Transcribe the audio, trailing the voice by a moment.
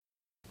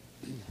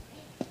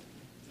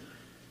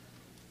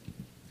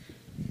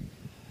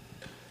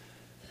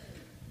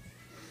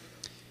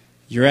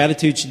Your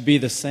attitude should be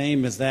the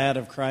same as that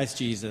of Christ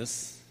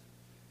Jesus,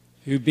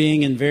 who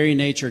being in very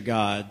nature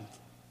God,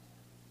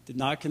 did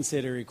not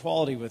consider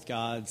equality with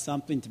God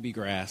something to be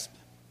grasped,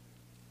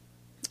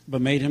 but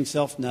made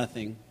himself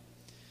nothing,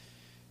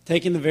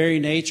 taking the very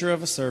nature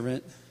of a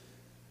servant,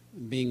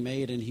 and being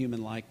made in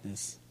human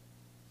likeness.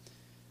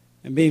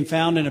 And being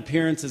found in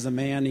appearance as a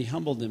man, he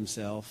humbled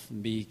himself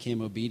and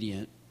became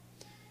obedient,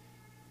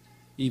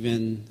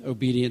 even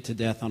obedient to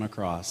death on a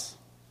cross.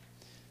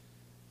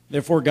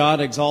 Therefore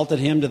God exalted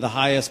him to the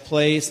highest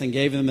place and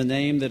gave him a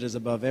name that is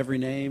above every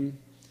name,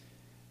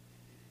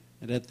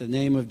 and at the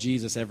name of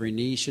Jesus every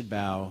knee should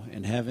bow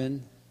in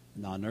heaven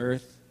and on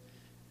earth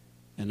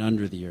and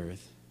under the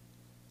earth,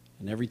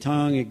 and every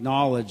tongue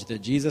acknowledge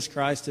that Jesus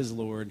Christ is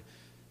Lord,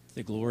 to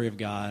the glory of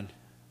God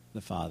the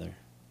Father.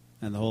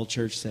 And the whole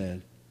church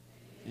said,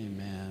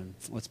 Amen.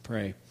 Let's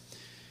pray.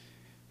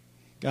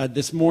 God,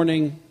 this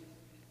morning,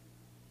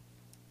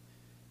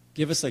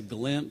 give us a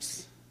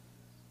glimpse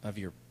of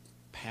your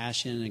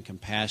passion and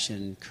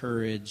compassion,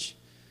 courage,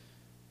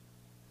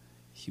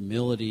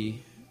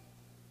 humility,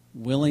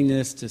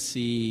 willingness to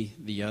see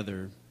the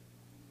other.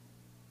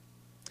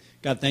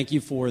 God, thank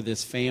you for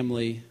this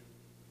family,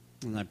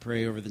 and I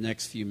pray over the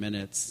next few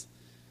minutes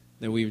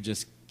that we would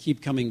just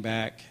keep coming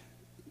back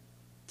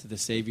to the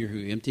Savior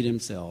who emptied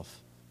himself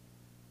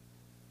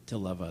to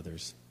love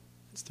others.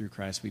 It's through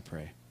Christ we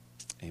pray.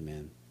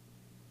 Amen.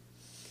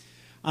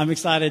 I'm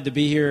excited to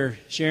be here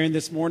sharing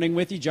this morning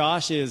with you.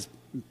 Josh is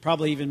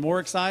probably even more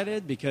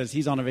excited because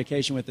he's on a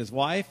vacation with his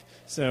wife.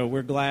 So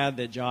we're glad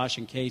that Josh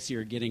and Casey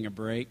are getting a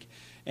break.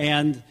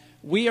 And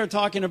we are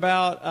talking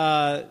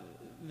about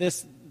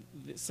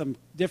some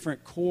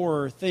different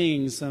core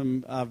things,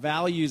 some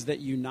values that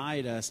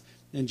unite us.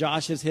 And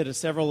Josh has hit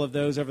several of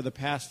those over the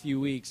past few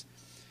weeks.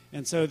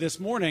 And so this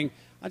morning,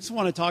 I just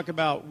want to talk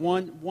about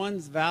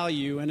one's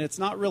value. And it's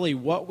not really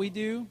what we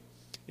do.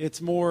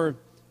 It's more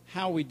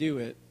how we do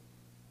it.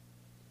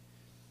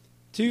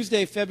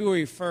 Tuesday,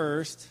 February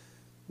 1st,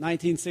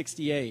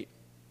 1968,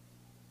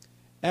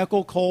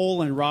 Ethel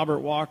Cole and Robert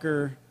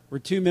Walker were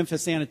two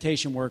Memphis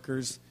sanitation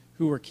workers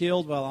who were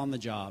killed while on the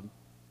job.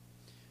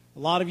 A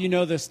lot of you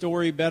know this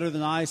story better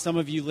than I. Some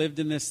of you lived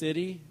in this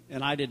city,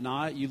 and I did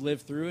not. You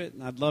lived through it,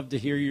 and I'd love to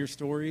hear your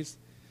stories.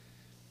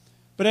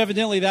 But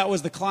evidently that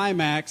was the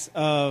climax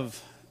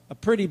of a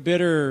pretty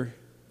bitter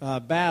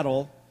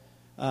battle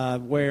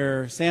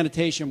where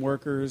sanitation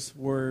workers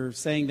were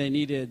saying they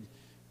needed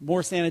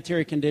more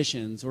sanitary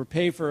conditions or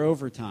pay for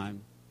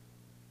overtime.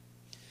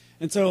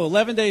 And so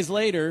 11 days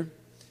later,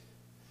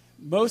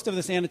 most of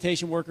the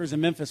sanitation workers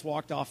in Memphis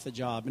walked off the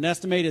job. An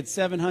estimated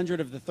 700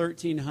 of the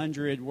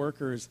 1,300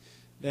 workers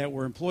that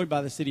were employed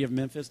by the city of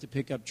Memphis to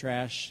pick up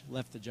trash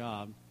left the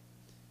job.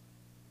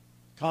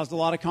 Caused a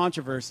lot of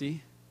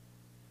controversy,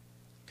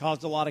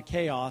 caused a lot of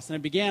chaos, and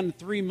it began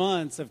 3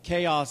 months of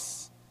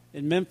chaos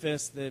in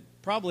Memphis that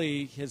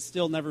probably has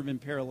still never been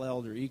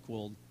paralleled or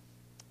equaled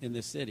in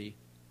this city.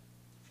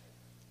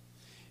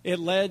 It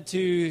led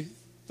to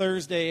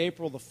Thursday,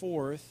 April the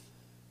 4th,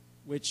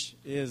 which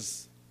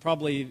is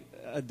probably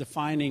a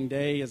defining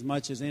day as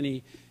much as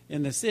any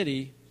in the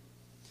city.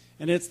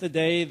 And it's the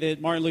day that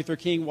Martin Luther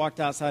King walked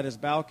outside his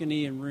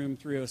balcony in room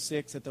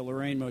 306 at the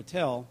Lorraine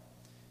Motel.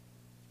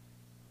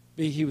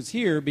 He was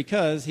here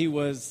because he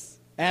was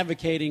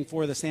advocating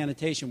for the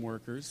sanitation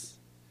workers.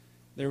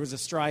 There was a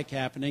strike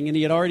happening, and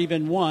he had already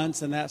been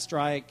once, and that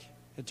strike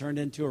had turned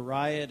into a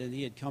riot, and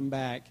he had come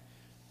back.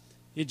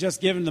 He had just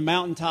given the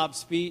mountaintop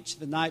speech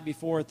the night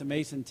before at the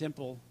Mason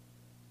Temple.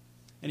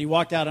 And he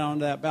walked out onto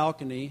that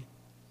balcony,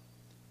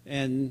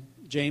 and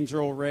James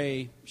Earl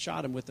Ray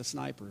shot him with a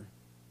sniper.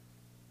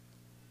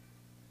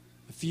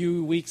 A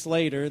few weeks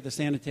later, the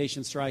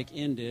sanitation strike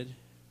ended.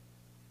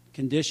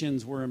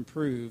 Conditions were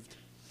improved.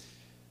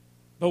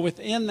 But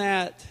within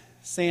that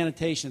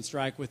sanitation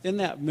strike, within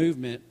that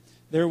movement,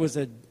 there was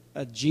a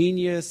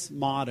genius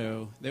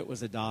motto that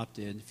was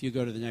adopted. If you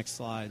go to the next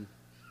slide.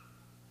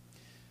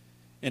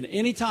 And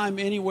anytime,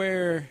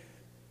 anywhere,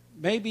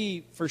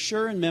 maybe for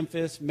sure in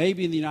Memphis,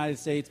 maybe in the United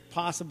States,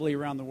 possibly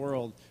around the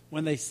world,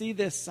 when they see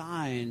this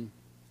sign,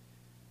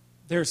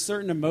 there are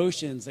certain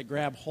emotions that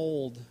grab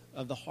hold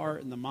of the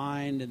heart and the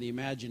mind and the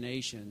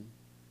imagination.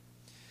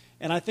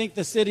 And I think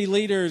the city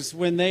leaders,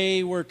 when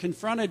they were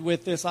confronted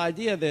with this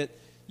idea that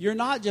you're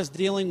not just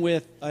dealing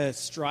with a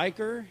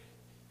striker,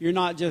 you're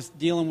not just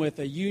dealing with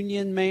a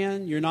union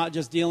man, you're not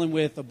just dealing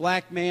with a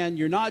black man,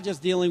 you're not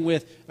just dealing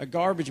with a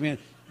garbage man,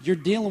 you're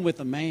dealing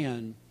with a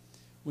man.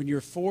 When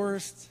you're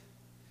forced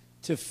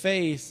to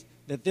face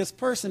that this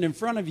person in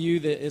front of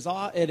you that is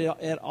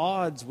at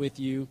odds with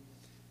you,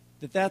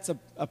 that's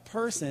a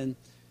person.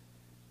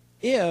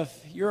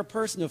 If you're a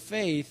person of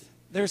faith,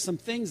 there's some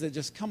things that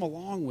just come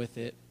along with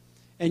it,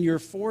 and you're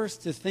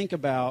forced to think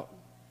about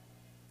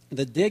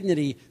the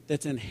dignity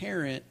that's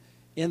inherent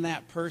in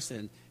that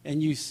person,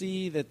 and you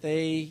see that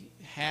they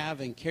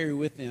have and carry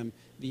with them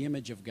the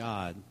image of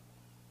God.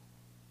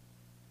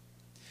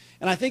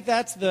 And I think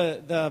that's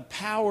the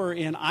power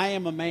in I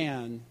am a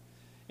man.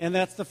 And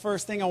that's the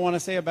first thing I want to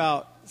say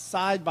about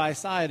side by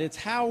side. It's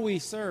how we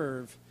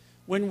serve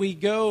when we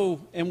go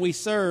and we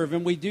serve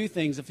and we do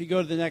things, if you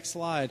go to the next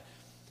slide,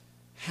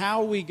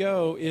 how we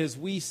go is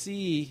we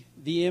see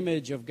the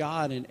image of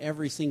God in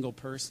every single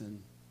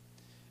person.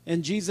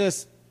 And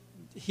Jesus,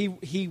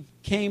 he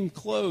came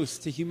close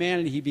to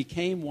humanity. He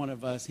became one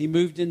of us. He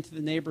moved into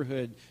the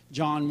neighborhood,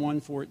 John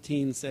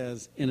 1:14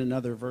 says in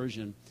another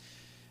version.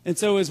 And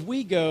so as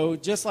we go,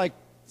 just like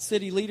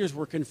city leaders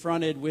were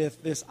confronted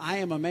with this I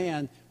am a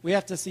man, we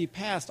have to see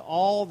past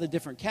all the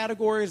different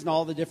categories and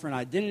all the different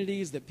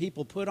identities that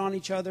people put on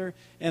each other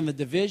and the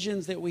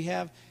divisions that we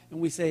have. And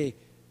we say,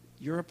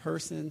 you're a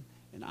person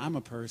and I'm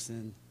a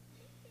person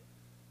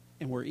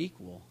and we're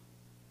equal.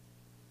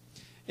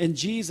 And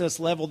Jesus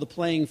leveled the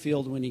playing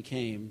field when he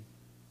came.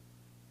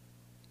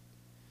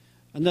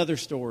 Another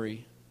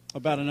story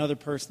about another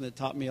person that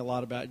taught me a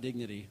lot about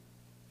dignity.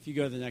 If you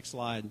go to the next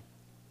slide.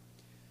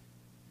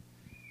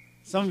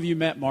 Some of you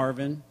met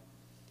Marvin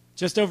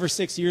just over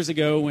 6 years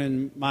ago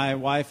when my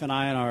wife and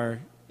I and our,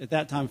 at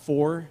that time,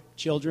 4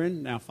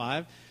 children, now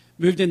 5,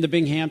 moved into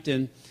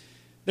Binghamton.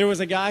 There was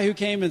a guy who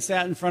came and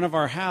sat in front of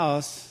our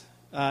house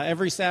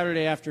every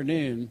Saturday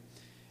afternoon,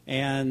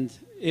 and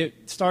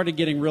it started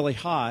getting really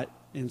hot,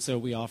 and so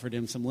we offered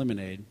him some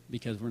lemonade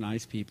because we're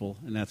nice people,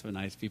 and that's what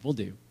nice people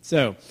do.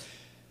 So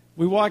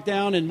we walked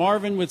down, and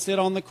Marvin would sit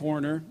on the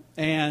corner,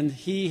 and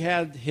he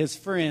had his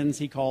friends,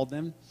 he called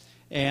them,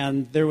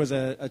 and there was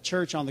a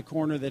church on the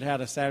corner that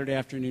had a Saturday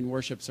afternoon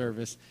worship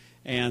service,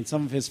 and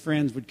some of his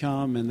friends would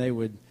come, and they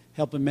would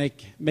help him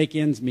make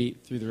ends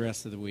meet through the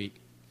rest of the week.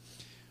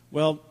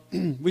 Well,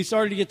 we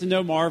started to get to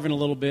know Marvin a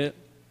little bit.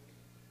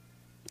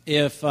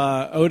 If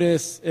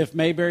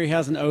Mayberry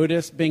has an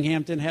Otis,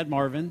 Binghamton had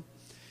Marvin.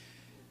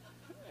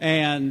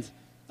 And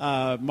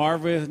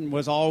Marvin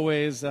was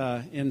always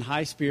in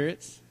high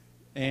spirits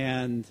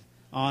and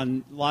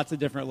on lots of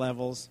different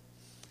levels.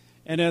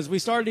 And as we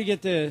started to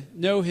get to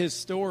know his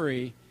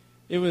story,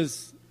 it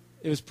was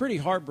pretty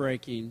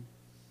heartbreaking.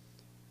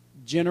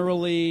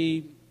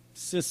 Generally,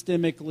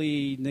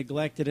 systemically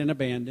neglected and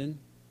abandoned.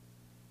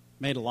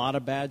 Made a lot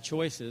of bad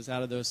choices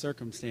out of those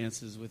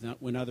circumstances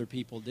when other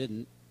people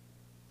didn't.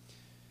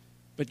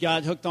 But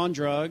got hooked on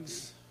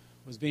drugs,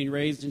 was being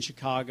raised in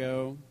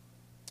Chicago.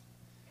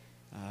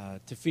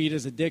 To feed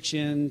his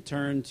addiction,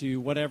 turned to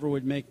whatever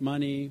would make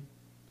money.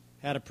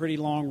 Had a pretty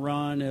long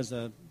run as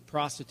a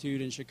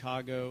prostitute in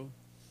Chicago.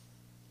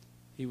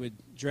 He would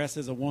dress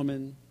as a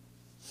woman.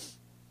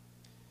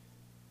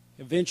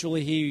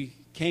 Eventually, he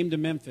came to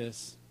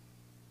Memphis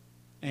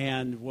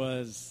and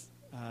was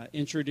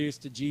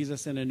introduced to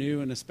Jesus in a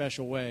new and a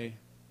special way.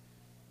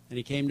 And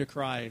he came to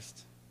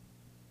Christ.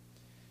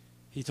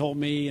 He told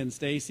me and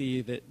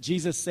Stacy that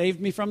Jesus saved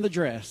me from the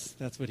dress.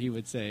 That's what he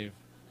would say.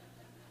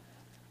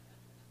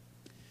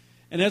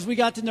 And as we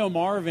got to know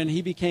Marvin,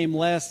 he became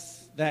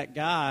less that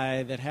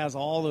guy that has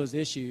all those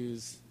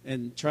issues.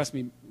 And trust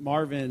me,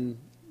 Marvin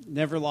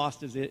never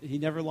lost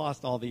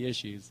all the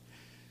issues.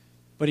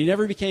 But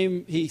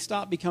he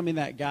stopped becoming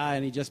that guy,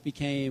 and he just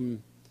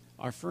became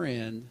our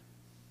friend.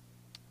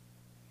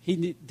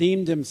 He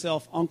deemed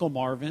himself Uncle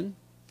Marvin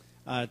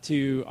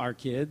to our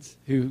kids,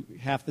 who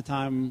half the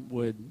time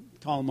would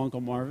call him Uncle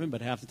Marvin,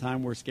 but half the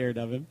time we're scared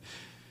of him.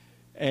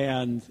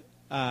 And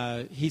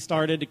he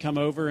started to come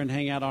over and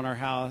hang out on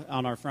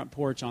our front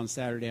porch on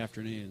Saturday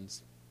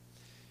afternoons.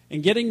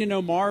 And getting to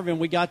know Marvin,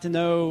 we got to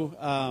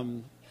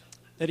know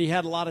that he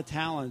had a lot of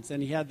talents,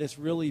 and he had this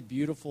really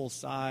beautiful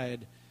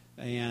side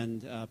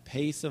and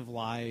pace of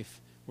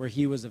life where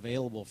he was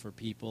available for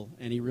people,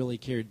 and he really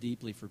cared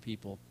deeply for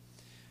people.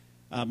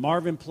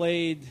 Marvin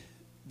played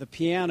the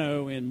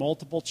piano in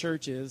multiple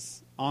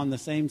churches on the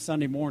same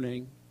Sunday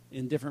morning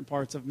in different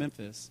parts of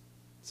Memphis.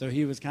 So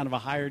he was kind of a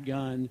hired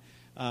gun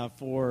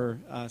for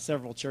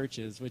several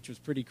churches, which was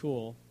pretty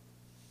cool.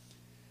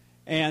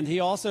 And he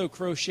also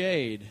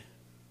crocheted,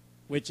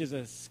 which is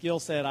a skill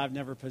set I've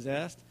never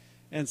possessed.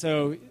 And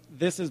so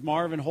this is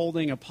Marvin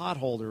holding a pot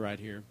holder right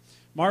here.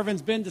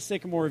 Marvin's been to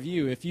Sycamore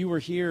View. If you were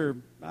here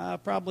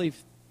probably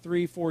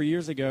 3-4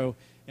 years ago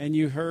and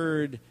you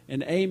heard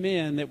an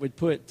amen that would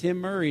put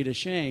Tim Murray to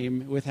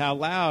shame with how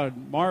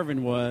loud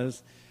Marvin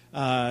was,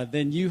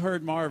 then you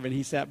heard Marvin.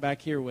 He sat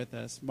back here with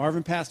us.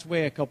 Marvin passed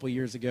away a couple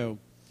years ago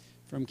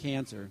from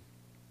cancer.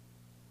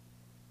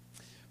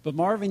 But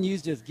Marvin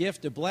used his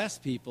gift to bless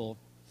people,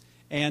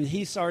 and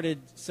he started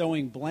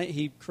sewing,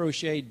 he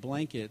crocheted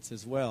blankets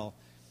as well.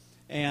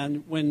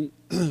 And when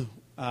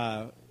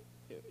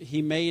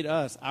he made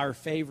us our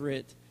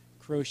favorite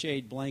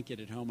crocheted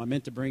blanket at home, I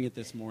meant to bring it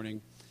this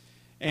morning.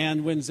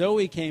 And when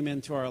Zoe came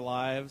into our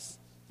lives,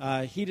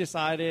 he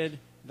decided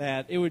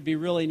that it would be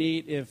really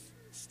neat if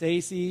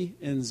Stacy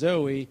and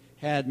Zoe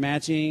had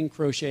matching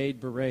crocheted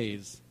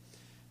berets.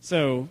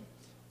 So,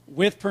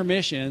 with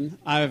permission,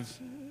 I've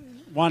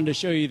wanted to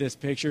show you this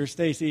picture.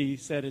 Stacy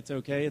said it's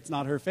okay. It's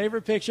not her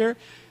favorite picture.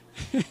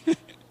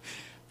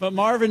 But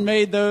Marvin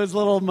made those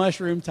little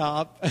mushroom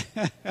top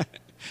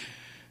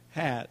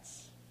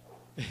hats.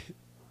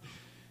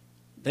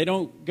 They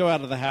don't go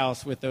out of the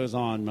house with those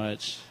on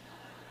much.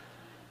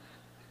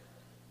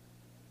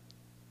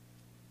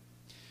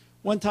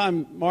 One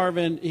time,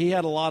 Marvin, he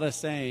had a lot of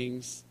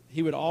sayings.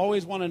 He would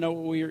always want to know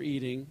what we were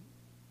eating.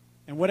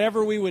 And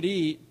whatever we would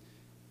eat,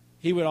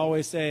 he would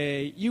always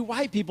say, "You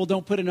white people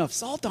don't put enough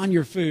salt on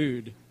your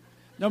food,"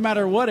 no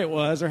matter what it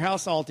was or how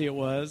salty it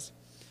was.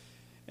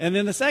 And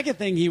then the second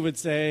thing he would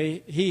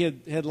say, he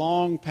had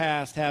long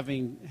past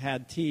having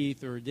had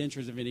teeth or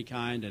dentures of any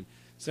kind. And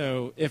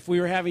so if we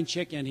were having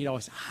chicken, he'd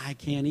always say, "I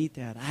can't eat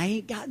that. I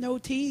ain't got no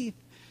teeth."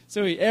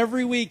 So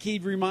every week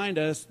he'd remind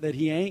us that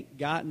he ain't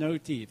got no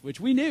teeth, which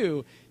we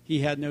knew he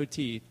had no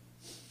teeth.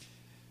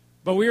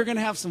 But we were going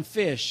to have some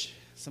fish,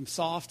 some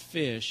soft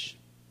fish.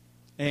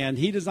 And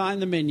he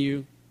designed the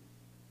menu,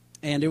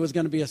 and it was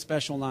going to be a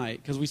special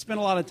night because we spent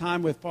a lot of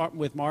time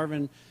with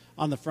Marvin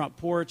on the front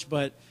porch,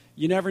 but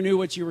you never knew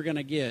what you were going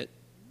to get.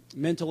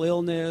 Mental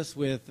illness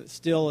with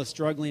still a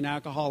struggling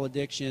alcohol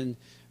addiction,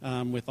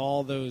 with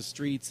all those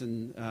streets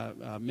and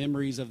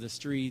memories of the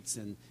streets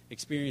and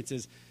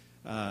experiences.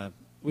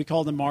 We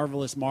called him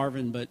Marvelous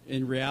Marvin, but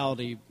in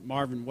reality,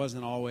 Marvin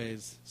wasn't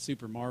always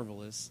super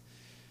marvelous.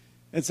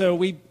 And so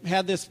we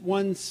had this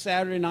one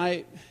Saturday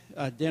night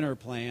dinner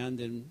planned,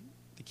 and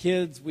the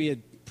kids, we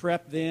had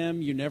prepped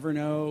them. You never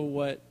know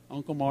what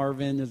Uncle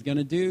Marvin is going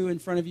to do in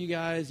front of you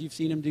guys. You've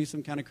seen him do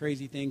some kind of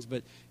crazy things,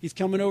 but he's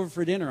coming over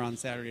for dinner on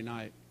Saturday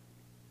night.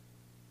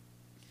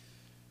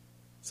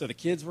 So the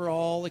kids were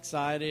all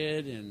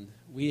excited, and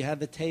we had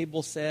the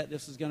table set.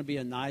 This was going to be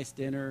a nice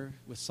dinner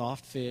with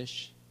soft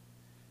fish.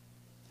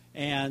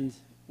 And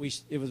we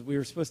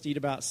were supposed to eat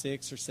about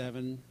 6 or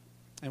 7,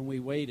 and we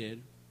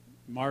waited.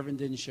 Marvin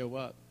didn't show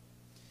up.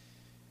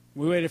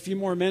 We waited a few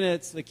more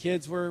minutes. The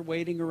kids were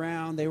waiting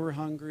around. They were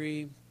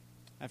hungry.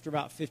 After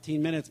about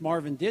 15 minutes,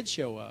 Marvin did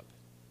show up.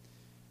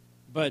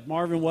 But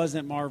Marvin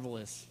wasn't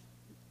marvelous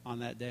on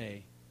that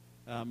day.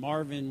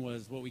 Marvin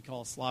was what we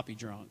call sloppy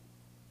drunk.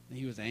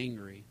 He was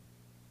angry.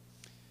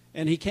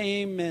 And he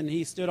came and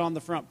he stood on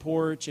the front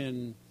porch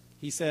and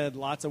he said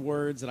lots of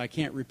words that I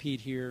can't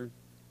repeat here.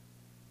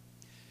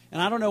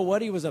 And I don't know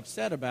what he was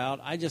upset about.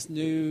 I just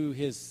knew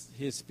his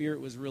spirit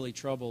was really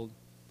troubled.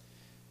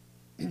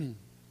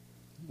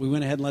 We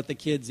went ahead and let the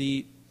kids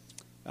eat.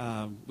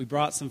 We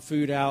brought some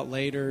food out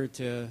later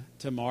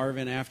to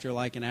Marvin after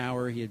like an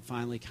hour. He had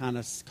finally kind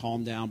of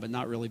calmed down, but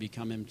not really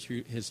become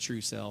his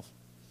true self.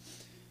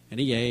 And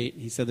he ate.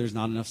 He said there's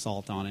not enough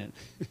salt on it.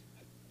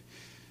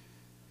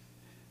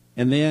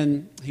 And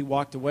then he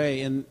walked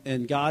away,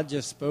 and God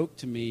just spoke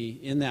to me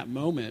in that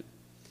moment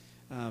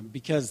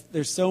because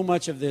there's so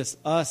much of this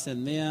us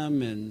and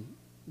them and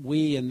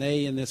we and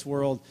they in this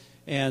world.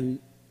 And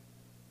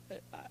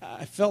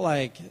I felt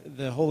like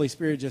the Holy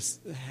Spirit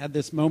just had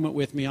this moment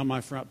with me on my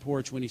front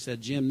porch when he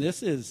said, "Jim,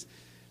 this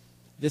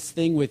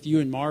thing with you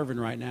and Marvin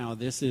right now,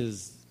 this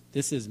is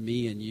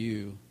me and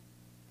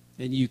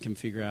you can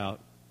figure out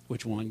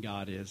which one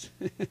God is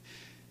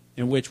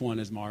and which one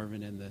is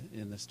Marvin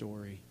in the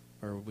story,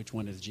 or which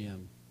one is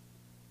Jim."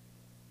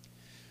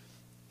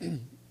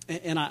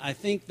 And I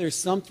think there's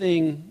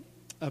something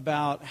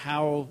about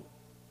how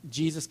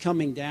Jesus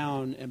coming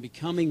down and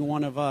becoming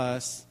one of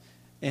us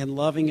and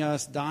loving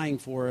us, dying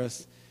for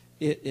us,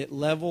 it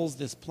levels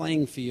this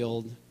playing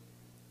field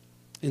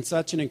in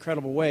such an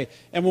incredible way.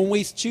 And when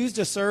we choose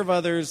to serve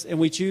others and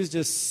we choose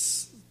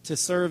to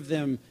serve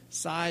them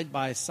side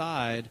by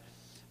side,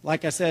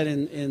 like I said,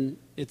 in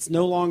it's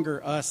no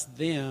longer us,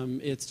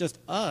 them, it's just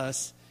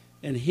us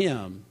and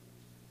him.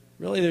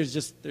 Really,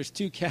 there's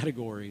 2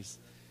 categories.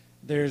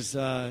 There's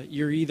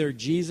you're either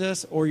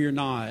Jesus or you're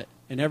not.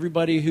 And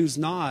everybody who's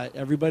not,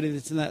 everybody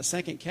that's in that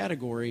second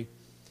category,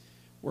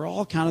 we're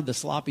all kind of the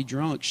sloppy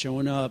drunk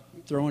showing up,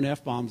 throwing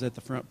F-bombs at the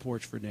front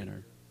porch for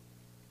dinner.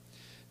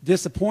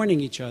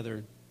 Disappointing each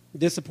other,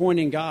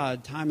 disappointing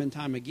God time and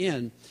time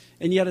again.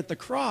 And yet at the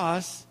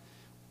cross,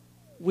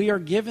 we are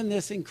given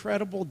this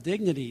incredible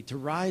dignity to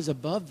rise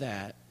above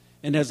that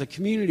and as a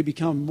community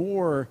become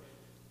more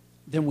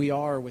than we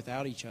are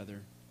without each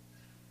other.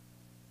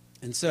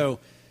 And so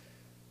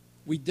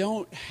we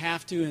don't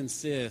have to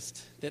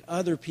insist that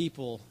other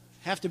people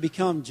have to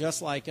become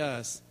just like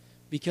us,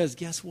 because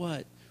guess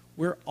what?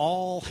 We're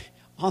all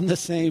on the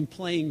same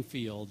playing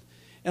field.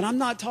 And I'm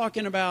not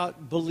talking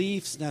about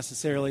beliefs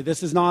necessarily.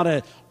 This is not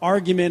an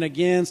argument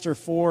against or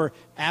for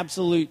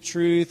absolute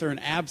truth or an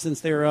absence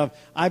thereof.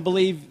 I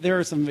believe there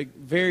are some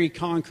very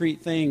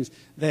concrete things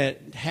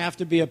that have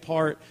to be a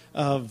part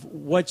of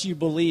what you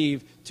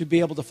believe to be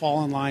able to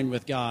fall in line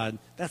with God.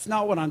 That's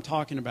not what I'm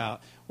talking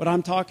about. What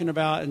I'm talking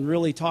about and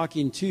really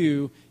talking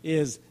to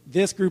is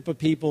this group of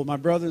people, my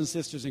brothers and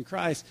sisters in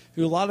Christ,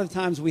 who a lot of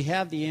times we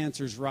have the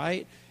answers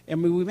right,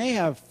 and we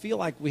may feel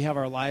like we have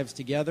our lives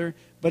together,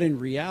 but in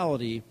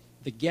reality,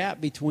 the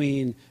gap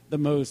between the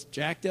most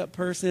jacked up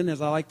person,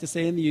 as I like to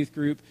say in the youth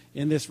group,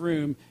 in this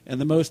room, and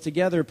the most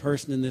together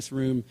person in this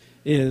room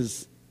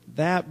is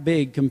that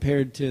big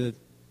compared to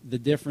the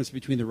difference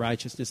between the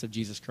righteousness of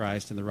Jesus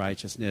Christ and the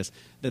righteousness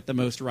that the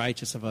most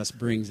righteous of us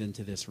brings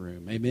into this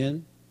room.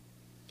 Amen?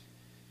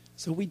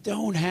 So we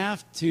don't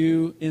have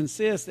to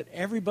insist that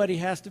everybody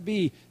has to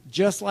be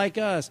just like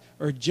us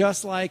or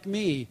just like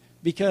me,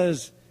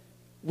 because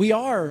We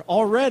are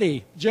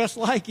already just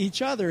like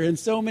each other in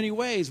so many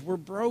ways. We're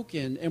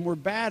broken and we're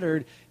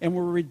battered and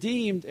we're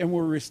redeemed and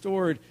we're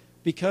restored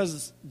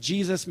because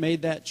Jesus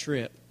made that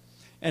trip.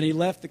 And he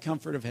left the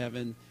comfort of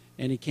heaven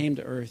and he came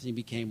to earth and he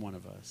became one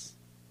of us.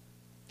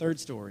 Third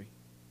story.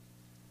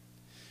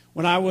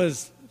 When I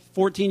was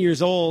 14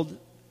 years old,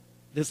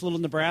 this little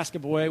Nebraska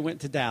boy went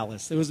to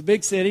Dallas. It was a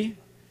big city.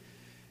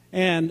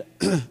 And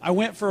I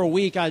went for a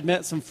week. I'd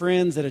met some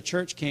friends at a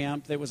church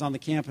camp that was on the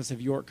campus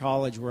of York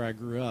College where I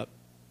grew up.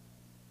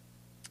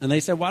 And they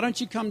said, why don't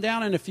you come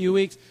down in a few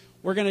weeks?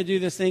 We're going to do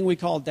this thing we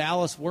call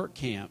Dallas Work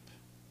Camp.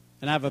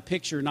 And I have a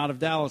picture, not of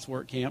Dallas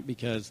Work Camp,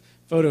 because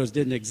photos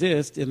didn't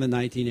exist in the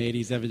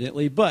 1980s,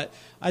 evidently. But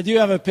I do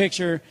have a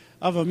picture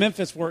of a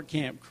Memphis Work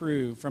Camp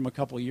crew from a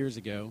couple years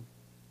ago.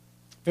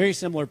 Very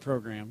similar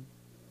program.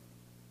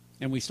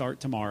 And we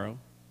start tomorrow.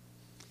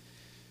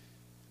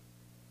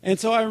 And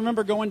so I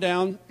remember going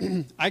down.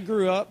 I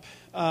grew up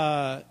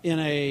in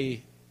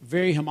a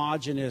very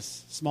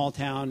homogeneous small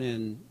town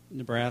in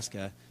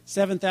Nebraska.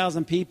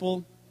 7,000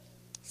 people,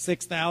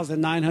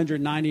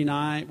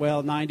 6,999,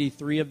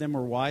 93 of them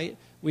were white.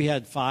 We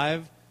had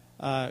 5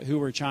 who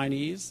were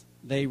Chinese.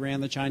 They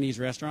ran the Chinese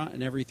restaurant,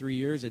 and every 3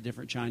 years a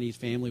different Chinese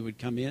family would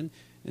come in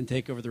and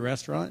take over the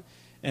restaurant.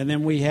 And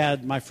then we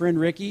had my friend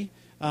Ricky,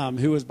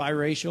 who was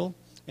biracial,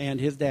 and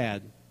his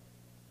dad.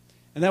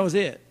 And that was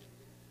it.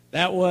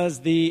 That was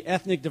the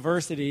ethnic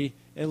diversity,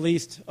 at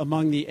least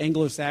among the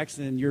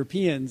Anglo-Saxon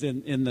Europeans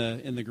in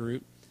the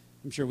group.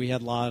 I'm sure we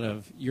had a lot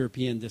of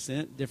European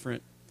descent,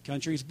 different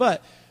countries.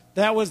 But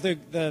that was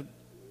the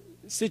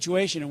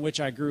situation in which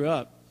I grew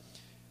up.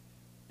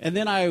 And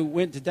then I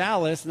went to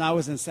Dallas, and I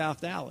was in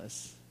South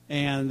Dallas.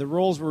 And the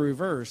roles were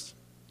reversed.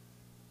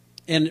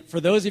 And for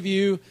those of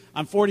you,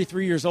 I'm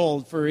 43 years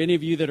old, for any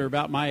of you that are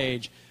about my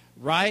age,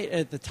 right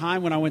at the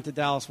time when I went to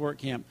Dallas Work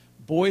Camp,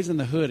 Boys in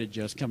the Hood had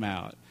just come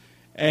out.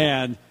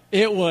 And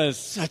it was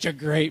such a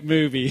great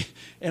movie.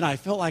 And I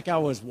felt like I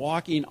was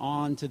walking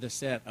on to the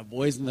set of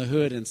Boys in the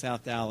Hood in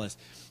South Dallas.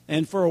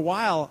 And for a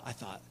while, I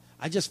thought,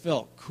 I just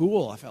felt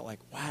cool. I felt like,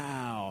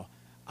 wow,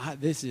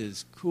 this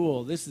is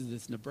cool. This is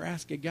this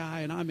Nebraska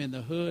guy, and I'm in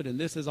the hood, and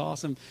this is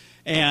awesome.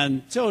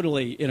 And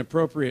totally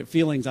inappropriate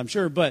feelings, I'm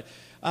sure. But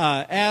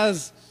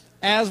as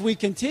we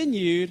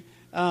continued,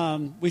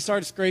 we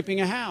started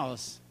scraping a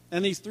house.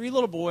 And these 3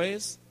 little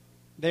boys,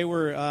 they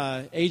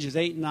were ages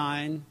 8 and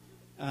 9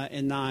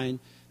 and 9.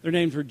 Their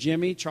names were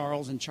Jimmy,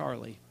 Charles, and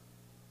Charlie.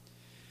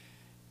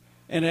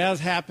 And as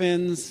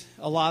happens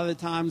a lot of the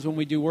times when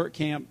we do work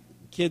camp,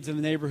 kids in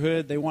the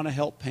neighborhood, they want to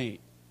help paint.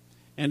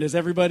 And as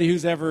everybody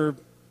who's ever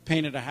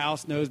painted a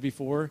house knows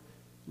before,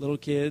 little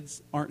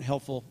kids aren't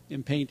helpful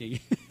in painting.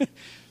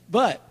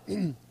 But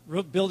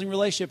building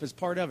relationship is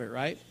part of it,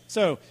 right?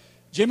 So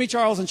Jimmy,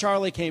 Charles, and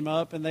Charlie came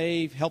up, and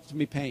they helped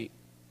me paint.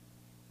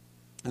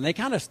 And they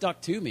kind of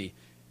stuck to me.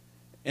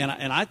 And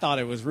I thought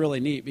it was really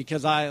neat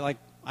because I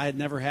had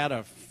never had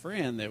a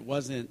friend that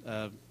wasn't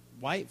a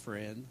white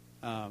friend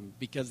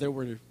because there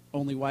were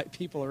only white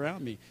people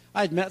around me.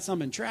 I had met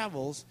some in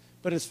travels,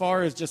 but as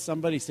far as just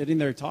somebody sitting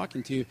there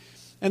talking to,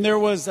 and there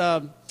was,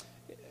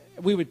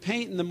 we would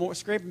paint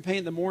scrape and paint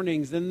in the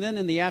mornings, and then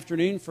in the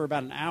afternoon for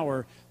about an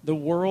hour, the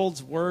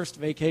world's worst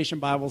vacation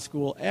Bible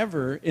school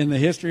ever in the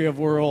history of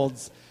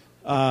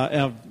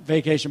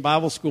vacation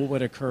Bible school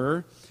would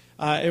occur.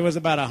 It was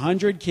about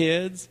 100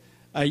 kids,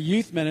 a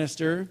youth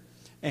minister,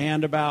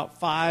 and about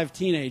 5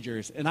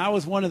 teenagers. And I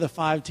was one of the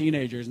 5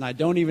 teenagers, and I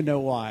don't even know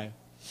why.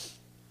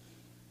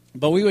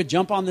 But we would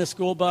jump on this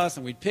school bus,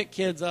 and we'd pick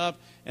kids up,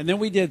 and then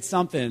we did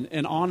something.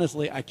 And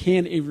honestly, I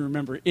can't even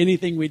remember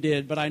anything we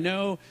did, but I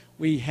know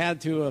we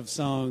had to have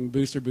sung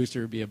Booster,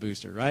 Booster, Be a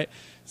Booster, right?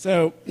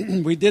 So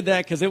we did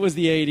that because it was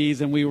the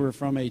 80s, and we were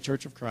from a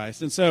Church of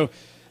Christ. And so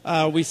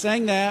we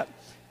sang that,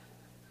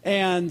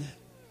 and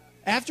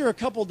after a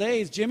couple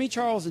days, Jimmy,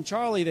 Charles, and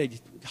Charlie, they'd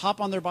hop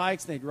on their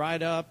bikes, they'd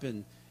ride up,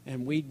 and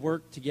we'd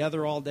work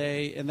together all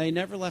day, and they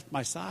never left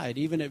my side,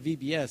 even at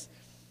VBS.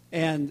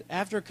 And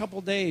after a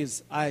couple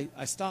days, I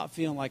stopped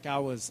feeling like I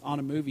was on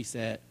a movie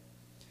set,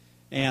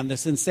 and the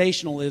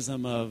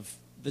sensationalism of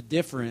the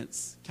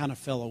difference kind of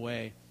fell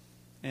away.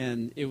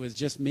 And it was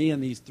just me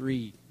and these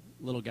 3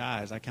 little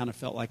guys. I kind of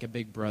felt like a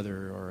big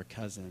brother or a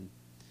cousin.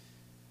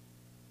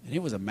 And it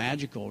was a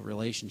magical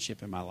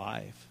relationship in my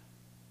life.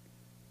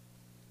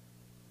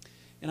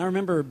 And I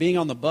remember being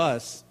on the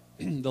bus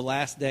the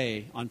last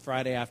day on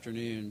Friday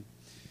afternoon,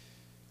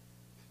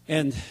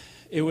 and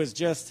it was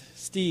just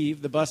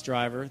Steve, the bus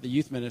driver, the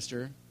youth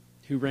minister,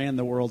 who ran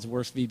the world's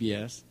worst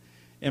VBS,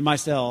 and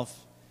myself.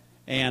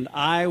 And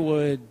I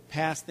would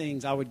pass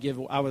things. It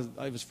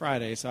was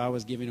Friday, so I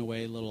was giving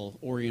away a little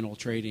Oriental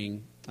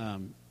trading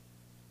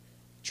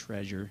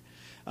treasure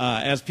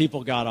as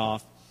people got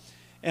off.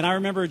 And I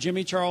remember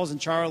Jimmy, Charles, and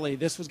Charlie,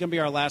 this was going to be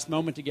our last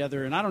moment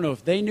together. And I don't know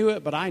if they knew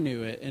it, but I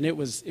knew it. And it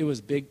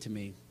was big to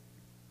me.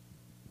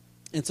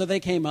 And so they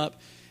came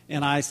up,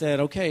 and I said,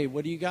 okay,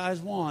 what do you guys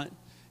want?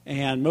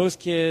 And most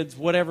kids,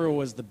 whatever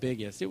was the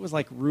biggest. It was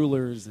like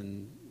rulers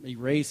and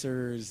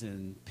erasers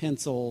and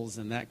pencils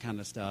and that kind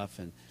of stuff.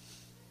 And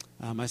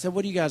I said,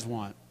 what do you guys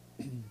want?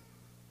 And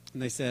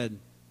they said,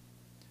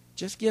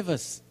 just give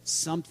us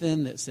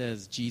something that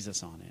says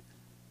Jesus on it.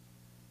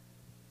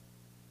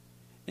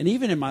 And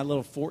even in my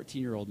little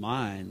 14-year-old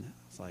mind, I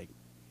was like,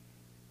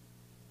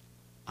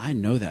 I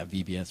know that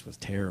VBS was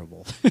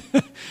terrible.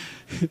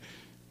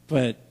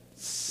 But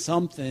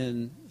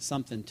something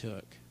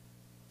took.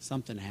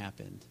 Something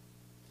happened.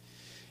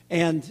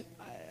 And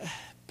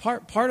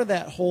part of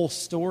that whole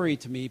story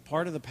to me,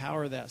 part of the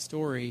power of that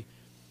story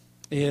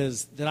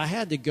is that I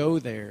had to go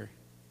there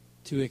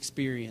to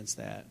experience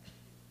that.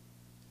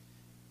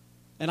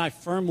 And I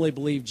firmly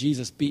believe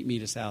Jesus beat me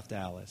to South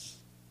Dallas.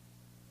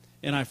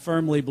 And I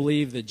firmly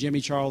believe that Jimmy,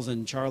 Charles,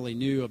 and Charlie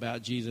knew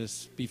about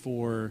Jesus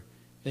before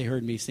they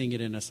heard me sing it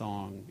in a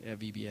song at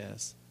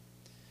VBS.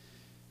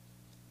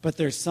 But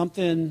there's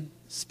something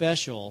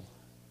special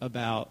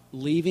about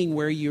leaving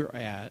where you're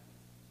at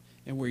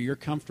and where you're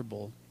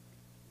comfortable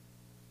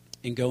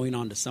and going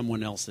on to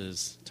someone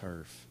else's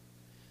turf.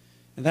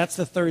 And that's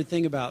the third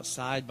thing about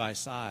side by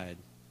side.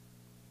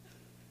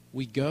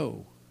 We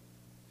go.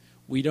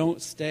 We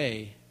don't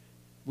stay.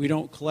 We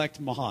don't collect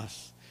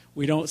moss.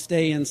 We don't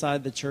stay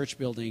inside the church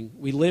building.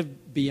 We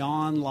live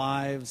beyond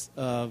lives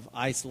of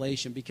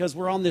isolation because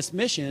we're on this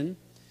mission,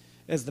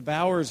 as the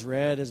Bowers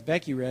read, as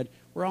Becky read,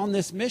 we're on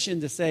this mission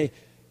to say,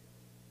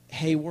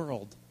 hey,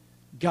 world,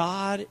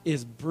 God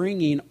is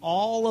bringing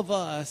all of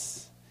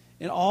us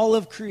and all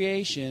of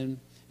creation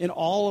and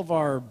all of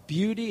our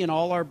beauty and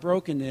all our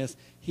brokenness,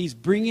 He's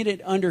bringing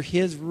it under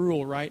His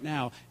rule right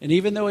now. And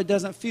even though it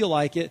doesn't feel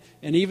like it,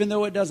 and even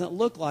though it doesn't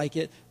look like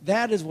it,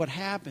 that is what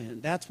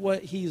happened. That's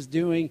what He's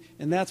doing,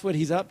 and that's what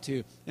He's up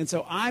to. And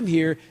so I'm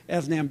here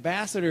as an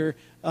ambassador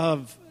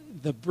of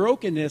the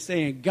brokenness,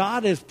 saying,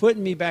 God is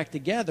putting me back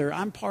together.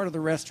 I'm part of the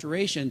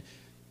restoration.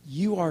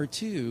 You are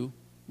too.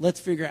 Let's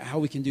figure out how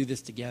we can do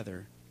this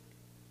together.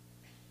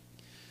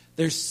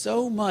 There's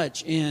so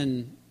much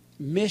in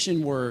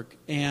mission work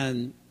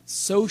and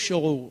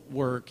social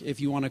work, if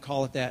you want to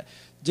call it that,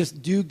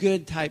 just do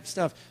good type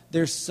stuff.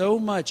 There's so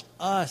much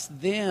us,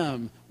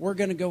 them. We're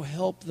going to go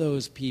help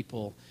those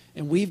people.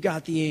 And we've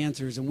got the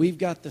answers and we've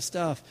got the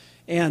stuff.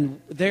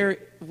 And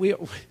we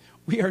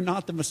are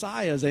not the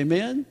Messiahs,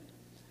 amen?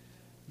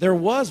 There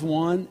was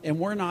one and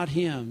we're not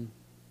him.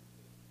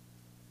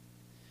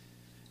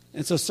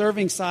 And so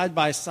serving side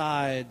by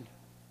side,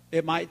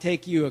 it might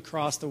take you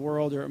across the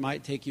world or it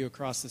might take you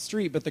across the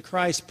street, but the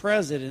Christ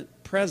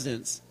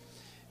presence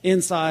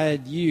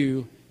inside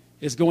you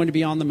is going to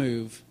be on the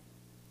move.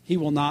 He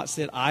will not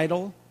sit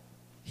idle.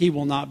 He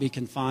will not be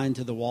confined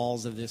to the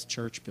walls of this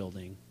church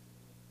building.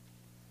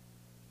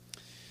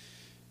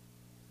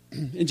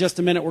 In just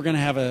a minute, we're going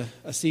to have a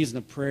season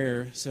of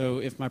prayer. So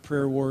if my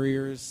prayer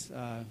warriors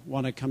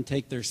want to come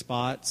take their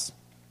spots,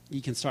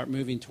 you can start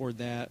moving toward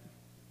that.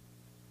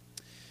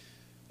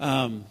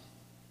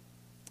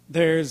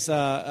 There's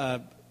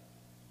a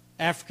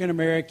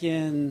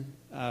African-American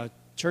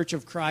Church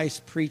of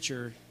Christ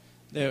preacher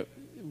that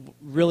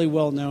really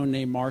well known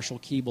named Marshall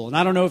Keeble. And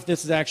I don't know if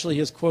this is actually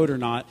his quote or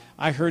not.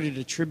 I heard it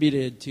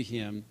attributed to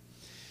him.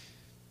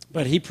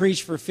 But he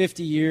preached for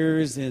 50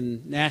 years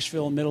in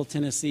Nashville, Middle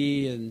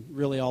Tennessee, and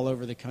really all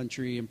over the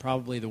country and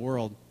probably the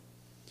world.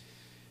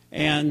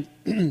 And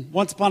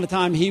once upon a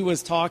time, he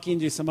was talking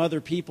to some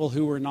other people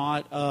who were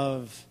not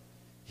of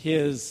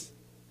his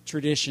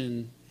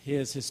tradition,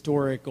 his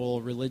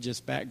historical religious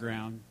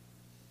background.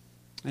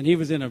 And he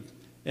was at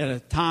a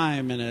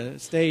time and a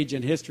stage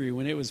in history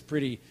when it was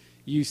pretty,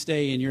 you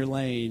stay in your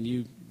lane,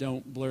 you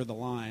don't blur the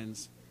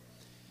lines.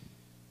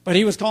 But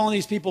he was calling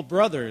these people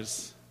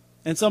brothers.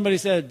 And somebody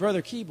said,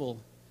 Brother Keeble,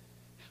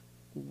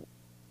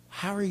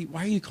 why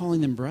are you calling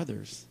them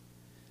brothers?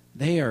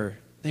 They are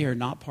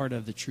not part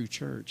of the true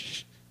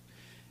church.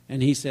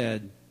 And he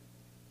said,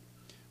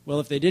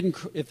 well, if they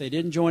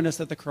didn't join us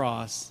at the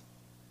cross,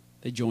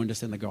 they joined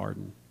us in the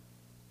garden.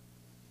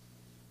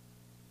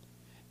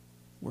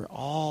 We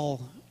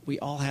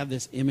all have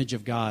this image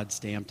of God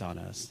stamped on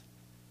us.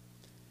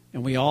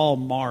 And we all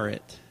mar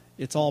it.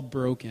 It's all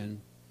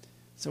broken.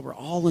 So we're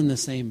all in the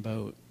same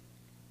boat.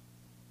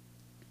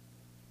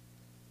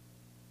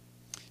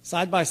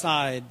 Side by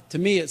side, to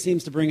me, it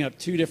seems to bring up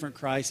two different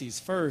crises.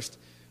 First,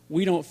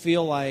 we don't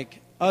feel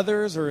like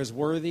others are as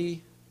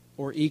worthy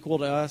or equal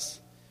to us.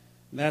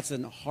 That's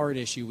a hard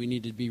issue we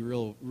need to be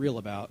real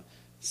about.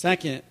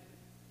 Second,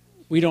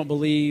 we don't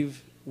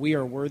believe we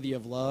are worthy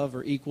of love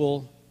or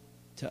equal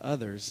to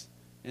others,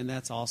 and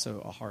that's also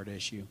a hard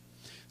issue.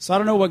 So I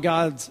don't know what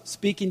God's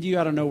speaking to you.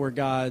 I don't know where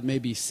God may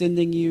be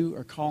sending you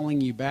or calling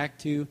you back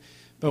to.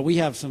 But we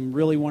have some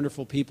really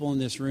wonderful people in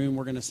this room.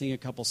 We're going to sing a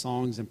couple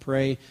songs and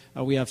pray.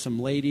 We have some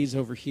ladies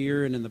over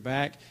here and in the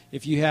back.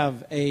 If you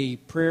have a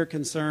prayer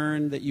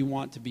concern that you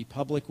want to be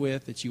public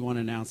with, that you want to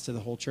announce to the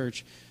whole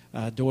church,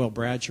 Doyle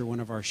Bradshaw, one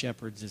of our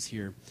shepherds, is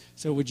here.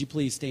 So would you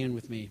please stand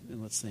with me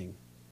and let's sing.